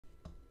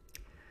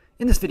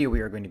In this video, we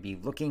are going to be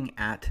looking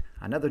at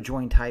another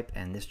join type,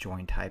 and this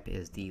join type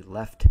is the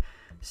left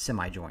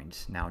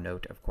semi-joins. Now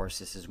note, of course,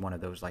 this is one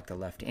of those like the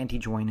left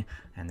anti-join,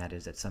 and that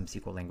is that some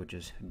SQL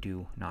languages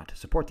do not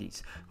support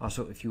these.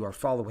 Also, if you are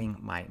following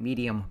my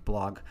Medium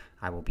blog,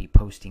 I will be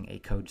posting a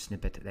code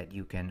snippet that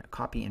you can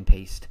copy and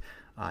paste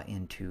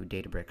into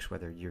Databricks,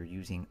 whether you're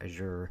using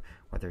Azure,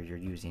 whether you're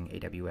using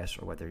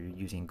AWS, or whether you're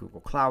using Google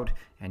Cloud,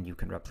 and you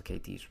can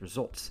replicate these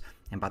results.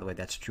 And by the way,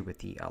 that's true with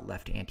the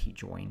left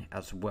anti-join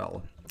as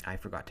well. I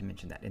forgot to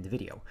mention that in the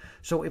video.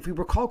 So if we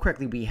recall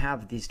correctly, we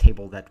have these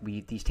tables that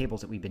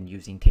we've been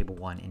using, table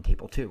 1 and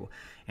table 2.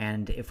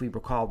 And if we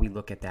recall, we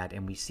look at that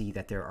and we see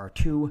that there are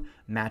two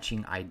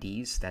matching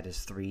IDs, that is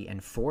 3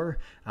 and 4.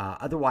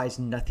 Otherwise,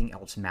 nothing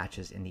else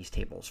matches in these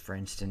tables. For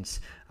instance,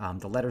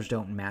 the letters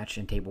don't match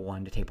in table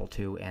 1 to table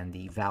 2, and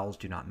the vowels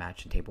do not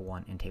match in table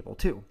 1 and table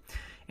 2.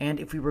 And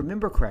if we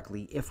remember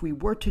correctly, if we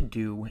were to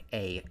do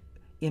a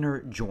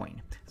inner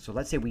join. So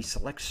let's say we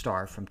select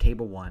star from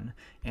table 1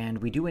 and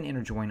we do an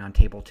inner join on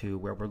table 2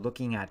 where we're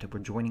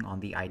joining on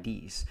the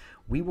IDs.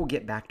 We will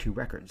get back 2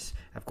 records.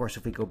 Of course,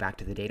 if we go back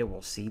to the data,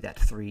 we'll see that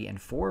 3 and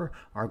 4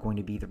 are going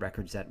to be the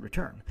records that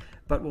return.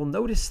 But we'll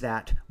notice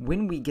that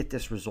when we get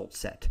this result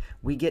set,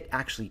 we get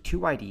actually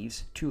 2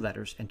 IDs, 2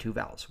 letters, and 2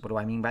 vowels. What do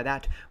I mean by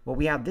that? Well,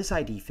 we have this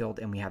ID field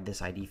and we have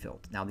this ID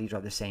field. Now, these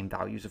are the same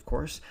values, of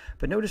course,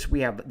 but notice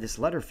we have this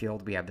letter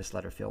field,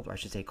 or I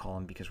should say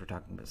column because we're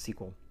talking about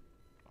SQL.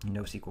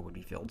 No SQL would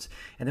be fields.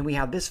 And then we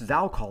have this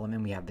val column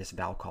and we have this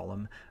val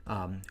column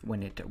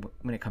when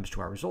it comes to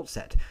our result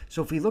set.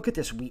 So if we look at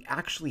this, we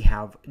actually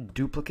have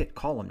duplicate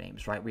column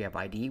names, right? We have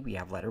ID, we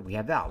have letter, we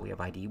have val. We have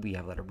ID, we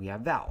have letter, we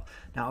have val.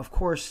 Now, of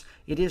course,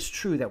 it is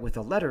true that with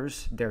the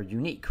letters, they're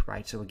unique,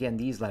 right? So again,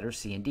 these letters,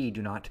 C and D,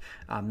 do not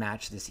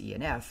match this E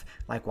and F.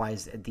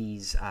 Likewise,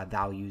 these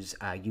values,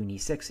 uni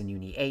 6 and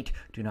uni 8,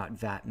 do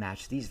not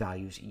match these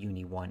values,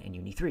 uni 1 and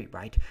uni 3,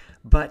 right?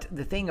 But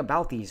the thing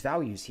about these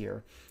values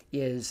here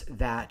is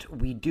that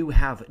we do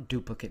have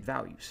duplicate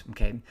values,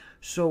 okay?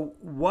 So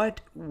what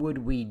would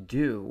we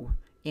do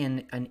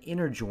in an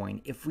inner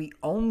join if we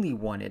only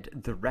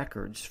wanted the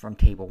records from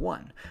table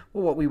 1?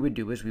 Well, what we would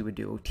do is we would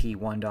do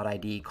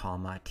t1.id,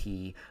 comma,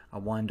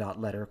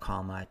 t1.letter,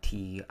 comma,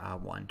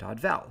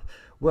 t1.val.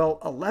 Well,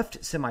 a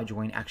left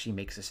semi-join actually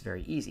makes this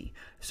very easy.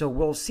 So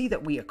we'll see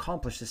that we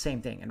accomplish the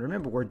same thing. And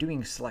remember, we're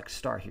doing select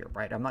star here,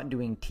 right? I'm not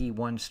doing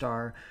t1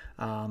 star.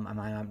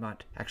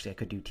 Actually, I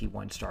could do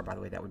t1 star, by the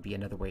way. That would be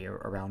another way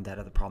around that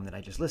other problem that I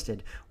just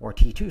listed, or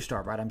t2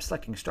 star, right? I'm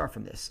selecting star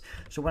from this.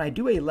 So when I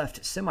do a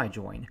left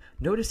semi-join,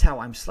 notice how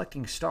I'm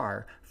selecting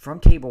star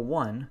from table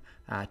 1,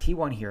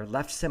 T1 here,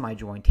 left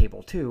semi-join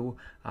table 2,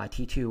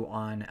 T2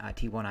 on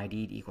T1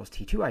 ID equals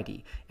T2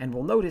 ID. And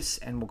we'll notice,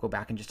 and we'll go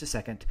back in just a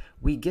second,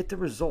 we get the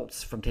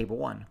results from table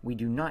 1. We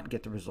do not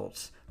get the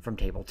results from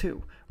table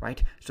 2,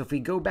 right? So if we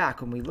go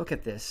back and we look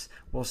at this,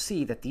 we'll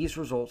see that these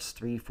results,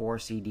 3, 4,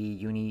 CD,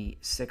 uni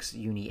 6,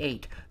 uni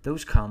 8,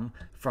 those come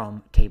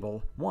from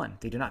table 1.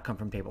 They do not come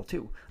from table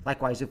 2.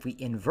 Likewise, if we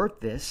invert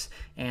this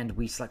and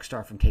we select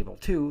star from table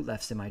 2,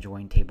 left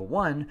semi-join table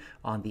 1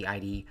 on the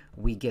ID,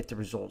 we get the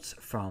results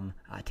from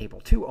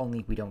table 2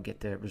 only. We don't get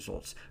the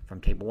results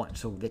from table 1.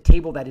 So the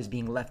table that is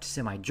being left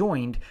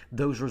semi-joined,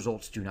 those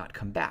results do not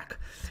come back.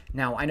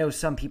 Now, I know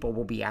some people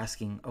will be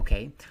asking,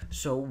 okay,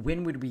 so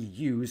when would we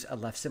use a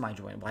left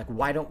semi-join? Like,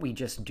 why don't we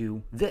just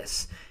do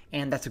this?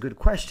 And that's a good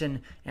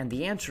question. And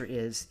the answer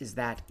is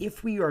that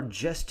if we are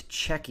just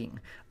checking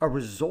a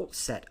result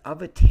set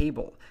of a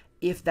table,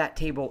 if that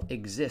table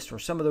exists or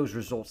some of those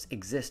results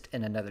exist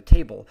in another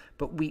table,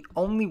 but we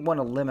only want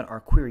to limit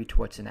our query to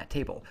what's in that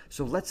table.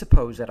 So let's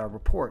suppose that our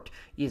report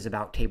is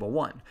about table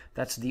 1.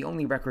 That's the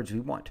only records we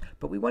want.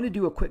 But we want to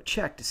do a quick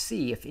check to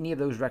see if any of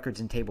those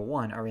records in table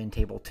 1 are in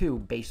table 2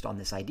 based on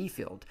this ID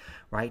field,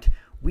 right?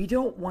 We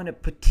don't want to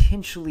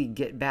potentially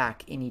get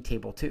back any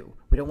table 2.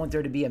 We don't want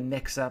there to be a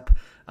mix-up.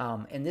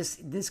 In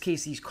this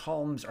case, these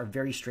columns are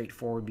very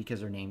straightforward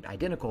because they're named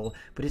identical,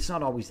 but it's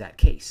not always that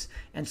case.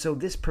 And so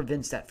this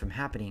prevents that from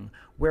happening,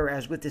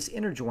 whereas with this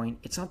inner join,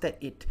 it's not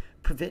that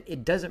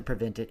it doesn't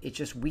prevent it, it's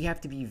just we have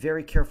to be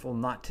very careful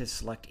not to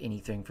select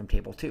anything from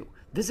table 2.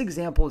 This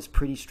example is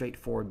pretty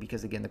straightforward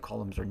because, again, the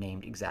columns are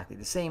named exactly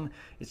the same.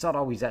 It's not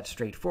always that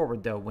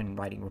straightforward, though, when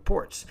writing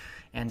reports.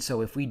 And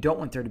so if we don't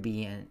want there to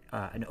be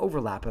an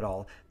overlap at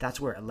all, that's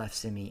where a left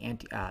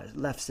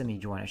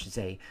semi-join, I should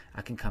say,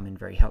 can come in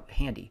very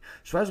handy.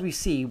 So as we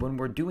see, when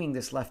we're doing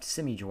this left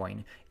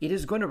semi-join, it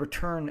is going to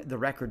return the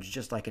records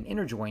just like an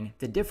inner join.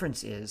 The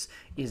difference is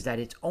that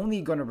it's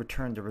only going to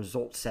return the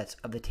result sets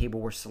of the table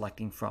we're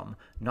selecting from,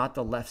 not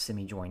the left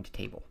semi-joined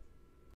table.